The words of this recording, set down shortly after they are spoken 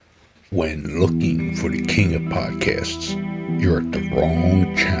When looking for the king of podcasts, you're at the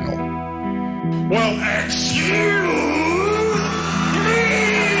wrong channel. Well, excuse me!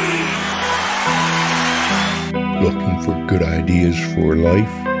 Looking for good ideas for life?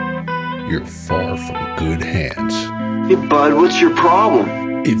 You're far from good hands. Hey, bud, what's your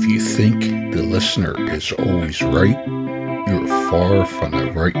problem? If you think the listener is always right, you're far from the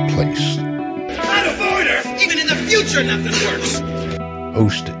right place. I'd avoid her! Even in the future, nothing works!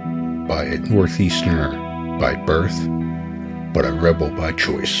 Hosted by a Northeasterner by birth, but a rebel by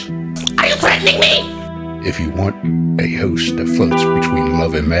choice. Are you threatening me? If you want a host that floats between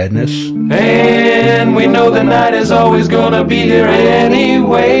love and madness, and we know the night is always gonna be here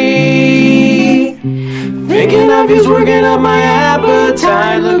anyway. Thinking of you's working up my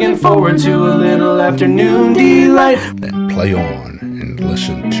appetite. Looking forward to a little afternoon delight. then play on and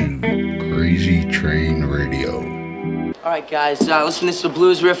listen to Crazy Train Radio. All right, guys, listen, this is the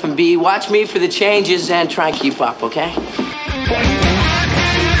blues riff and B. Watch me for the changes and try and keep up, okay?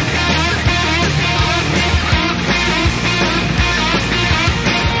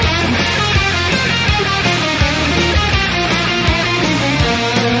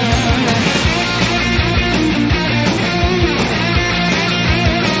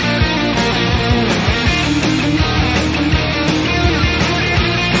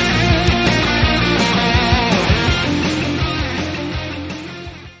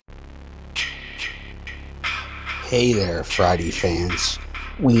 Hey there, Friday fans.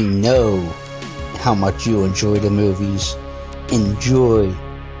 We know how much you enjoy the movies. Enjoy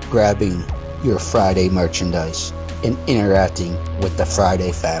grabbing your Friday merchandise and interacting with the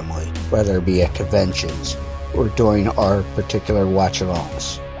Friday family, whether it be at conventions or during our particular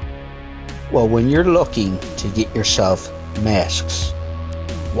watch-alongs. Well, when you're looking to get yourself masks,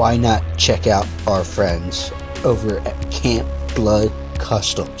 why not check out our friends over at Camp Blood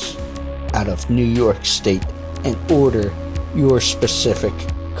Customs out of New York State and order your specific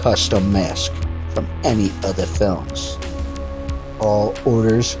custom mask from any of the films. All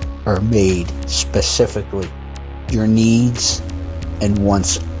orders are made specifically. Your needs and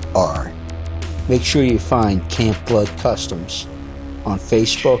wants are. Make sure you find Camp Blood Customs on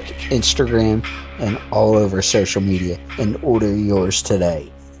Facebook, Instagram, and all over social media and order yours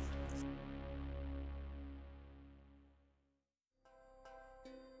today.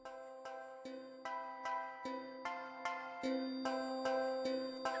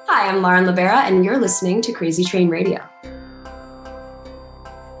 Hi, I'm Lauren Libera, and you're listening to Crazy Train Radio.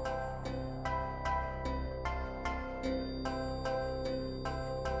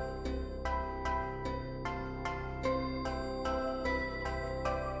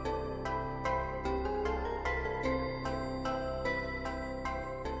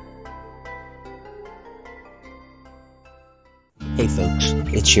 Hey folks,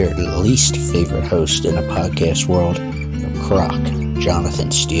 it's your least favorite host in the podcast world, the Croc,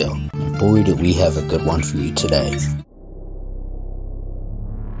 Jonathan Steele. And boy, do we have a good one for you today.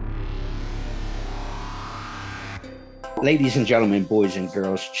 Ladies and gentlemen, boys and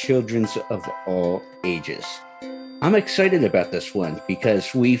girls, children of all ages. I'm excited about this one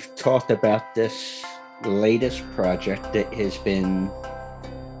because we've talked about this latest project that has been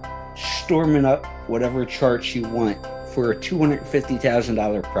storming up whatever charts you want for a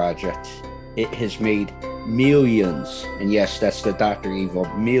 $250,000 project. It has made millions. And yes, that's the Dr. Evil,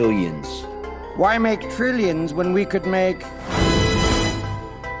 millions. Why make trillions when we could make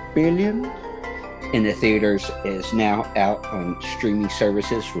billions? In the theaters, is now out on streaming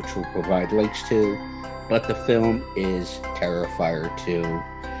services, which we'll provide links to. But the film is Terrifier 2.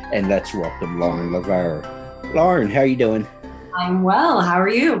 And let's welcome Lauren Libera. Lauren, how you doing? I'm well. How are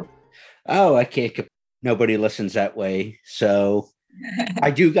you? Oh, I can't. Nobody listens that way. So I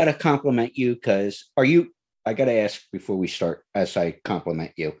do got to compliment you because I got to ask before we start as I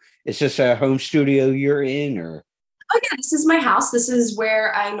compliment you. Is this a home studio you're in or? Oh yeah, this is my house. This is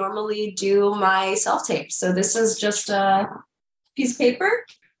where I normally do my self-tape. So this is just a piece of paper.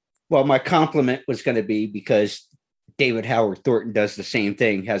 Well, my compliment was going to be because David Howard Thornton does the same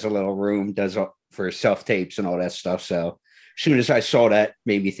thing, has a little room, does for self-tapes and all that stuff. So as soon as I saw that,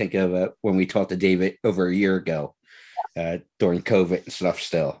 made me think of when we talked to David over a year ago during COVID and stuff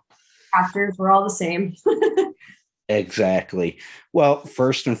still. Actors, we're all the same. Exactly. Well,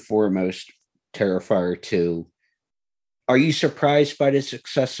 first and foremost, Terrifier 2. Are you surprised by the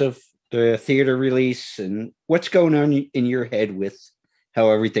success of the theater release and what's going on in your head with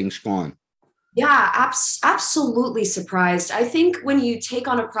how everything's gone? Yeah, absolutely surprised. I think when you take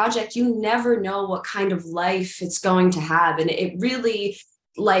on a project, you never know what kind of life it's going to have. And it really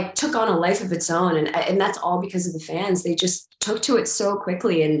like took on a life of its own. And that's all because of the fans. They just took to it so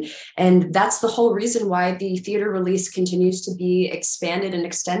quickly. And that's the whole reason why the theater release continues to be expanded and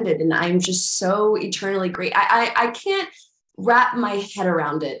extended. And I'm just so eternally great. I can't wrap my head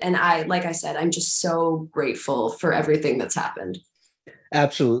around it. And like I said, I'm just so grateful for everything that's happened.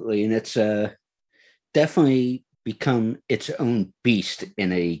 Absolutely. And it's definitely become its own beast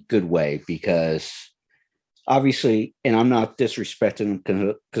in a good way, because obviously, and I'm not disrespecting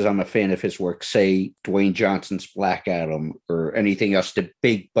him because I'm a fan of his work, say Dwayne Johnson's Black Adam or anything else, the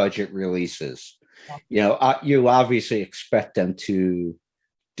big budget releases. You know, you obviously expect them to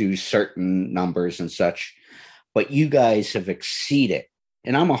do certain numbers and such, but you guys have exceeded,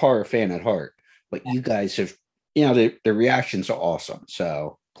 and I'm a horror fan at heart, but you guys have, you know, the reactions are awesome.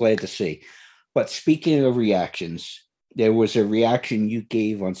 So glad to see. But speaking of reactions, there was a reaction you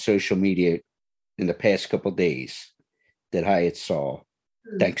gave on social media in the past couple of days that I had saw,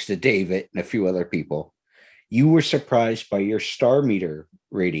 thanks to David and a few other people. You were surprised by your star meter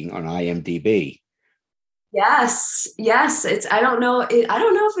rating on IMDb. Yes. I don't know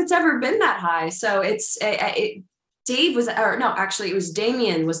if it's ever been that high. So Dave was, or no, actually it was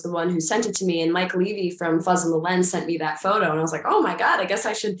Damien was the one who sent it to me, and Mike Levy from Fuzz and the Lens sent me that photo, and I was like, oh my God, I guess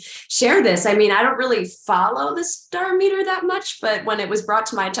I should share this. I mean, I don't really follow the star meter that much, but when it was brought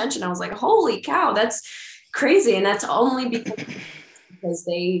to my attention, I was like, holy cow, that's crazy. And that's only because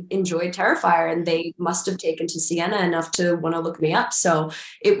they enjoyed Terrifier, and they must have taken to Sienna enough to want to look me up. So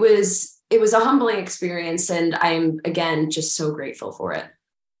it was a humbling experience, and I'm, again, just so grateful for it.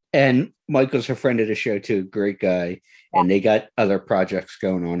 And Michael's a friend of the show too, great guy, and they got other projects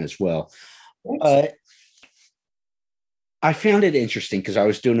going on as well. I found it interesting because I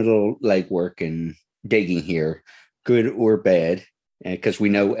was doing a little legwork and digging here, good or bad, because we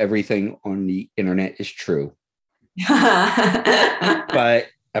know everything on the internet is true. But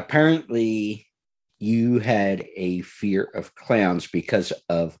apparently you had a fear of clowns because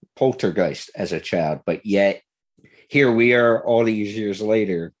of Poltergeist as a child, but yet here we are all these years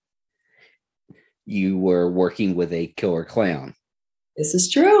later, you were working with a killer clown. This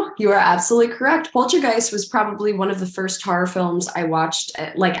is true. You are absolutely correct. Poltergeist was probably one of the first horror films I watched,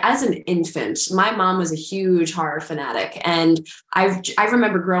 like as an infant. My mom was a huge horror fanatic, and I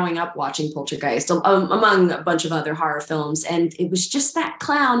remember growing up watching Poltergeist among a bunch of other horror films, and it was just that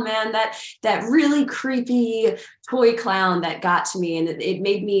clown, man, that really creepy toy clown that got to me, and it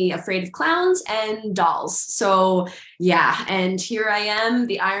made me afraid of clowns and dolls. So yeah, and here I am,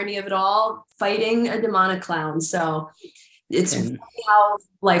 the irony of it all, fighting a demonic clown. So it's how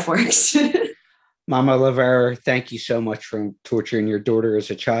life works. Mama Lavera, thank you so much for torturing your daughter as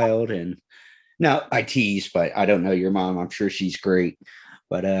a child. And now I tease, but I don't know your mom. I'm sure she's great.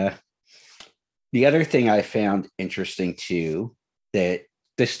 But the other thing I found interesting too, that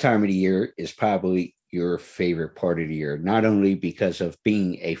this time of the year is probably your favorite part of the year, not only because of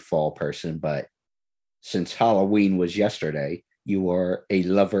being a fall person, but since Halloween was yesterday, you are a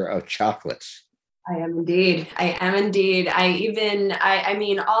lover of chocolates. I am indeed. I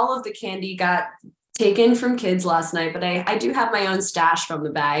mean, all of the candy got taken from kids last night, but I do have my own stash from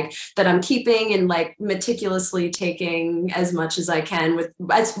the bag that I'm keeping and like meticulously taking as much as I can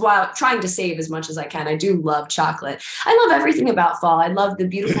while trying to save as much as I can. I do love chocolate. I love everything about fall. I love the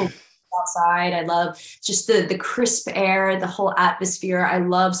beautiful outside. I love just the crisp air, the whole atmosphere. I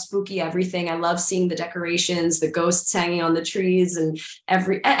love spooky everything. I love seeing the decorations, the ghosts hanging on the trees, and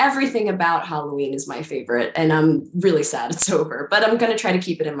everything about Halloween is my favorite. And I'm really sad it's over, but I'm going to try to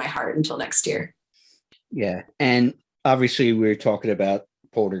keep it in my heart until next year. Yeah. And obviously we're talking about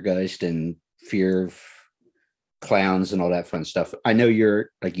Poltergeist and fear of clowns and all that fun stuff. I know you're,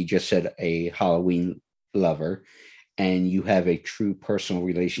 like you just said, a Halloween lover, and you have a true personal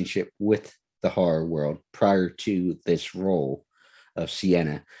relationship with the horror world prior to this role of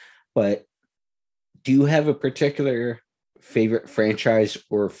Sienna. But do you have a particular favorite franchise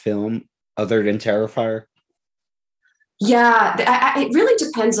or film other than Terrifier? Yeah, it really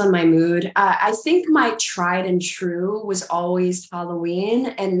depends on my mood. I think my tried and true was always Halloween,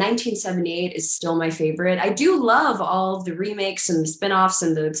 and 1978 is still my favorite. I do love all of the remakes and the spinoffs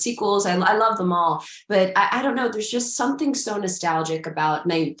and the sequels. I love them all, but I don't know. There's just something so nostalgic about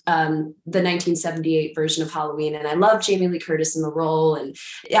the 1978 version of Halloween, and I love Jamie Lee Curtis in the role. And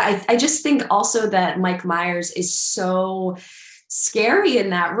I just think also that Mike Myers is so scary in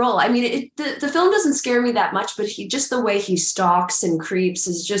that role. I mean, the film doesn't scare me that much, but just the way he stalks and creeps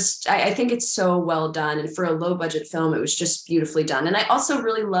is just, I think it's so well done. And for a low budget film, it was just beautifully done. And I also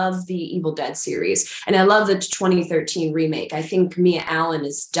really love the Evil Dead series. And I love the 2013 remake. I think Mia Allen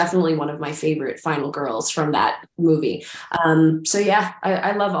is definitely one of my favorite final girls from that movie. So yeah,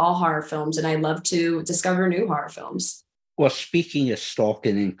 I love all horror films, and I love to discover new horror films. Well, speaking of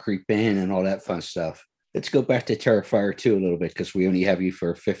stalking and creeping and all that fun stuff, let's go back to Terrifier 2 a little bit because we only have you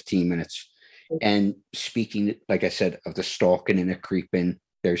for 15 minutes. And speaking, like I said, of the stalking and the creeping,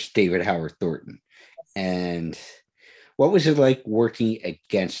 there's David Howard Thornton. And what was it like working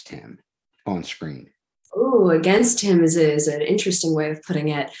against him on screen? Oh, against him is an interesting way of putting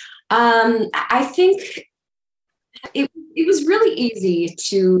it. I think it was really easy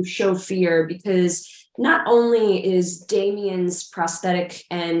to show fear because not only is Damien's prosthetic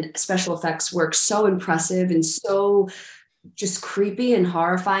and special effects work so impressive and so just creepy and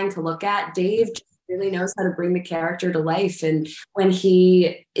horrifying to look at, Dave just really knows how to bring the character to life. And when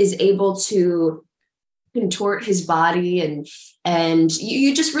he is able to contort his body and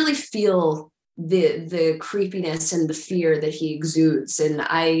you just really feel the creepiness and the fear that he exudes. And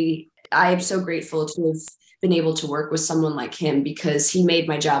I am so grateful to have been able to work with someone like him because he made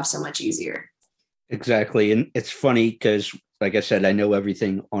my job so much easier. Exactly. And it's funny because, like I said, I know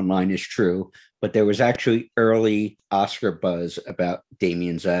everything online is true, but there was actually early Oscar buzz about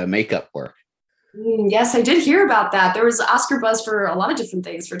Damien's makeup work. Yes, I did hear about that. There was Oscar buzz for a lot of different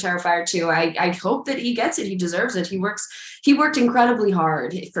things for Terrifier 2. I hope that he gets it. He deserves it. He worked incredibly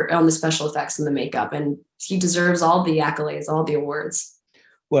hard on the special effects and the makeup, and he deserves all the accolades, all the awards.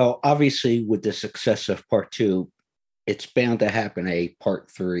 Well, obviously, with the success of part 2, it's bound to happen a part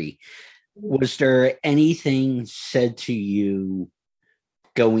 3. Was there anything said to you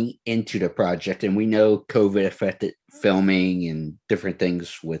going into the project? And we know COVID affected filming and different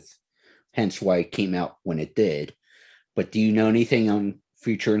things hence why it came out when it did. But do you know anything on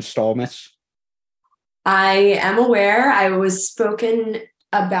future installments? I am aware. I was spoken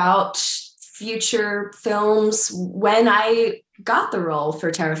about future films when I got the role for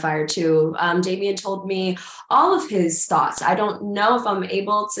Terrifier 2. Damien told me all of his thoughts. I don't know if I'm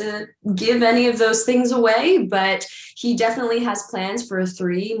able to give any of those things away, but he definitely has plans for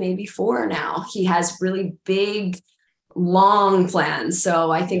 3, maybe 4 now. He has really big, long plans.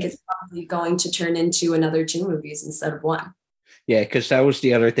 So I think it's probably going to turn into another 2 movies instead of 1. Yeah, because that was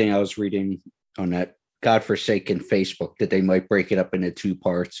the other thing I was reading on that godforsaken Facebook, that they might break it up into 2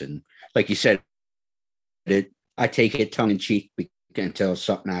 parts. And like you said, I take it tongue in cheek until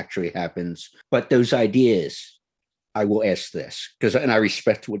something actually happens. But those ideas, I will ask this, and I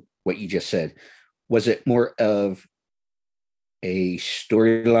respect what you just said. Was it more of a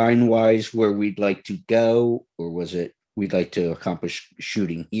storyline wise where we'd like to go, or was it we'd like to accomplish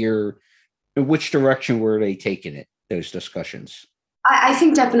shooting here? In which direction were they taking it, those discussions? I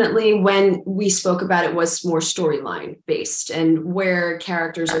think definitely when we spoke about it was more storyline based and where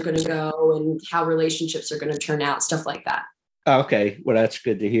characters are going to go and how relationships are going to turn out, stuff like that. Okay, well, that's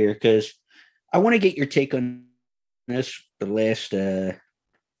good to hear because I want to get your take on this, the last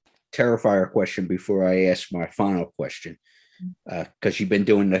Terrifier question before I ask my final question, because you've been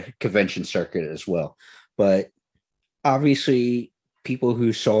doing the convention circuit as well. But obviously, people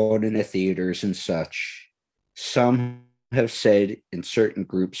who saw it in the theaters and such, some have said in certain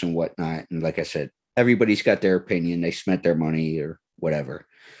groups and whatnot, and like I said, everybody's got their opinion. They spent their money or whatever.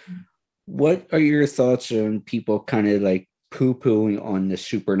 What are your thoughts on people kind of like poo-pooing on the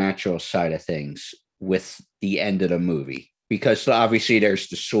supernatural side of things with the end of the movie? Because obviously there's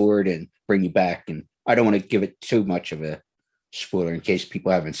the sword and bring you back, and I don't want to give it too much of a spoiler in case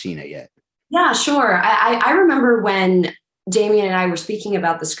people haven't seen it yet. Yeah, sure. I remember when Damien and I were speaking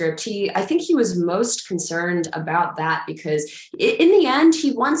about the script, I think he was most concerned about that because in the end,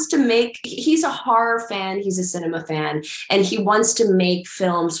 he's a horror fan, he's a cinema fan, and he wants to make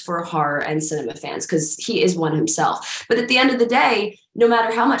films for horror and cinema fans because he is one himself. But at the end of the day, no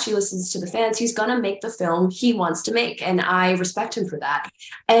matter how much he listens to the fans, he's going to make the film he wants to make. And I respect him for that.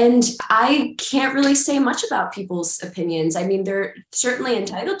 And I can't really say much about people's opinions. I mean, they're certainly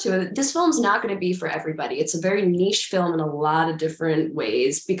entitled to it. This film's not going to be for everybody. It's a very niche film in a lot of different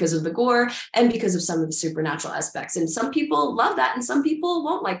ways because of the gore and because of some of the supernatural aspects. And some people love that and some people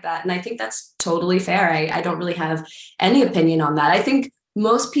won't like that. And I think that's totally fair. I don't really have any opinion on that. I think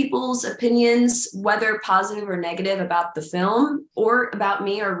most people's opinions, whether positive or negative about the film or about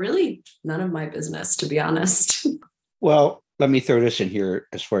me, are really none of my business, to be honest. Well, let me throw this in here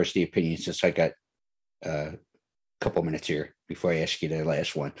as far as the opinions, since I got a couple minutes here before I ask you the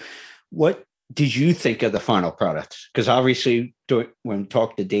last one. What did you think of the final product? Because obviously, when we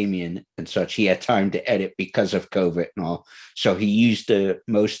talked to Damien and such, he had time to edit because of COVID and all. So he used the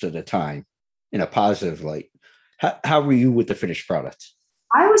most of the time in a positive light. How were you with the finished product?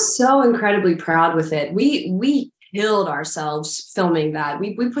 I was so incredibly proud with it. We killed ourselves filming that.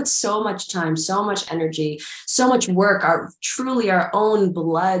 We put so much time, so much energy, so much work, truly our own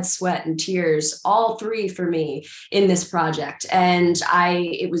blood, sweat, and tears, all three for me in this project. And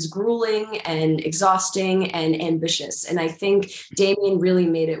it was grueling and exhausting and ambitious. And I think Damien really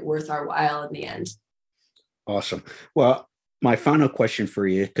made it worth our while in the end. Awesome. Well, my final question for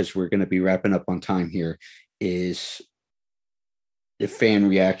you, because we're going to be wrapping up on time here, is the fan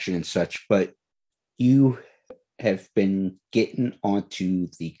reaction and such, but you have been getting onto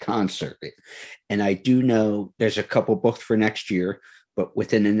the concert. And I do know there's a couple booked for next year, but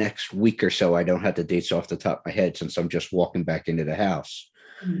within the next week or so, I don't have the dates off the top of my head since I'm just walking back into the house.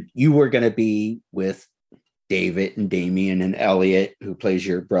 Mm-hmm. You were going to be with David and Damien and Elliot, who plays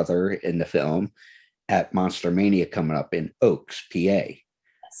your brother in the film, at Monster Mania coming up in Oaks, PA.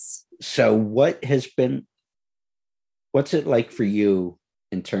 Yes. So what's it like for you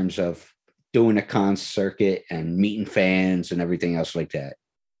in terms of doing a con circuit and meeting fans and everything else like that?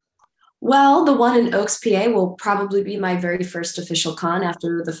 Well, the one in Oaks, PA will probably be my very first official con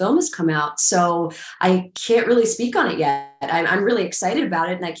after the film has come out. So I can't really speak on it yet. I'm really excited about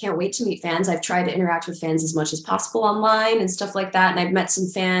it and I can't wait to meet fans. I've tried to interact with fans as much as possible online and stuff like that. And I've met some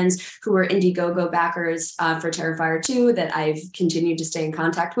fans who are Indiegogo backers for Terrifier 2 that I've continued to stay in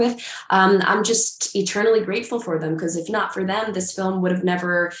contact with. I'm just eternally grateful for them, because if not for them, this film would have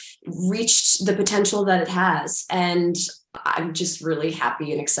never reached the potential that it has. And I'm just really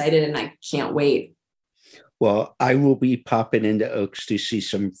happy and excited, and I can't wait. Well, I will be popping into Oaks to see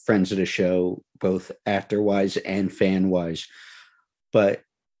some friends of the show, both actor-wise and fan-wise. But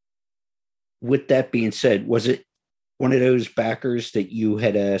with that being said, was it one of those backers that you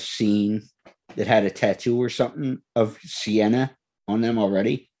had seen that had a tattoo or something of Sienna on them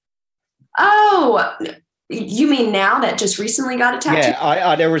already? Oh, you mean now that just recently got a tattoo?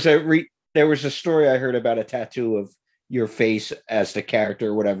 Yeah, there was a story I heard about a tattoo of your face as the character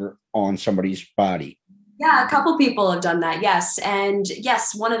or whatever on somebody's body. Yeah, a couple people have done that, yes. And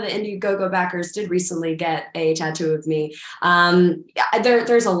yes, one of the Indiegogo backers did recently get a tattoo of me.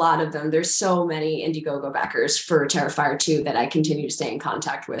 There's a lot of them. There's so many Indiegogo backers for Terrifier 2 that I continue to stay in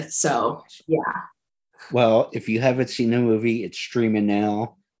contact with. So, yeah. Well, if you haven't seen the movie, it's streaming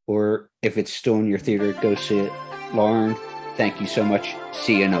now. Or if it's still in your theater, go see it. Lauren, thank you so much.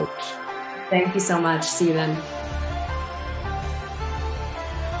 See you in Oaks. Thank you so much. See you then.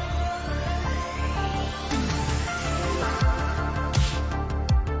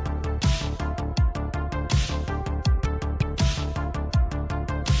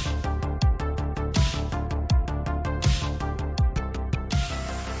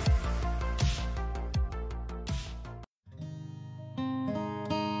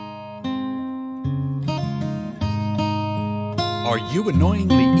 Are you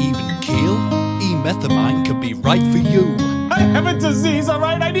annoyingly even keel? E-methamine could be right for you. I have a disease,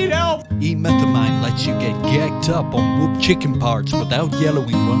 alright? I need help! E-methamine lets you get gagged up on whooped chicken parts without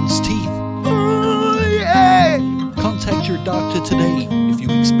yellowing one's teeth. Yeah! Contact your doctor today if you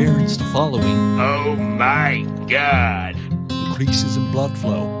experience the following. Oh my god! Increases in blood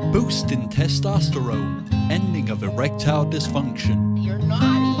flow, boost in testosterone, ending of erectile dysfunction. You're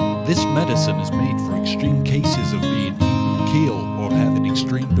naughty! This medicine is made for extreme cases of being keel or having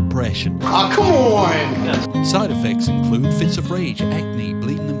extreme depression. Oh, come on! Side effects include fits of rage, acne,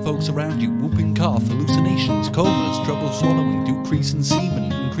 bleeding in folks around you, whooping cough, hallucinations, comas, trouble swallowing, decrease in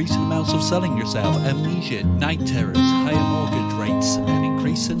semen, increasing amounts of selling yourself, amnesia, night terrors, higher mortgage rates, and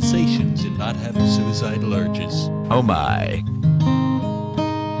increased sensations in not having suicidal urges. Oh my.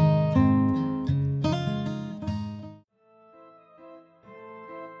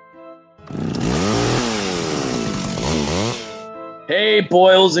 Hey,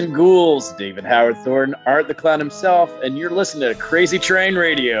 boils and ghouls, David Howard Thornton, Art the Clown himself, and you're listening to Crazy Train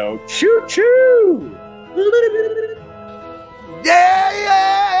Radio. Choo-choo! Yeah,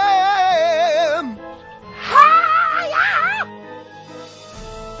 yeah!